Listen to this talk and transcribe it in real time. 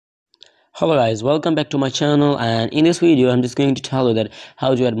Hello guys, welcome back to my channel, and in this video I'm just going to tell you that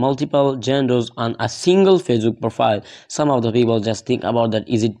how to add multiple genders on a single Facebook profile. Some of the people just think about that,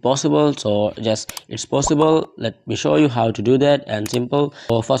 is it possible? So just it's possible. Let me show you how to do that, and simple.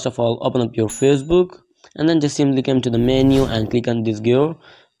 So first of all, open up your Facebook and then just simply come to the menu and click on this gear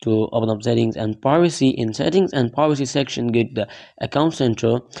to open up settings and privacy. In settings and privacy section, get the account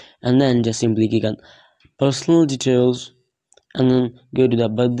center and then just simply click on personal details and then go to the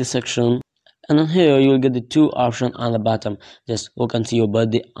birthday section, and then here you will get the two options on the bottom. Just look and see your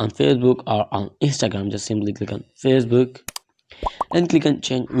birthday on Facebook or on Instagram. Just simply click on Facebook and click on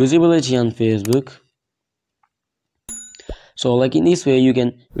change visibility on Facebook. So like in this way you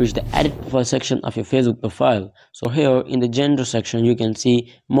can reach the edit profile section of your Facebook profile. So here in the gender section you can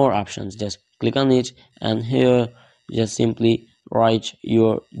see more options. Just click on it, and here just simply write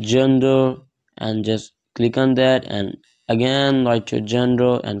your gender and just click on that, and again write your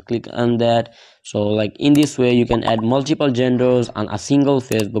gender and click on that. So like in this way you can add multiple genders on a single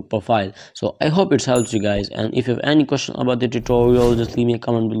Facebook profile. So I hope it helps you guys, and if you have any question about the tutorial, just leave me a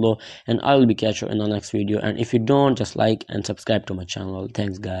comment below and I will be catch you in the next video. And if you don't, just like and subscribe to my channel.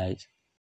 Thanks guys.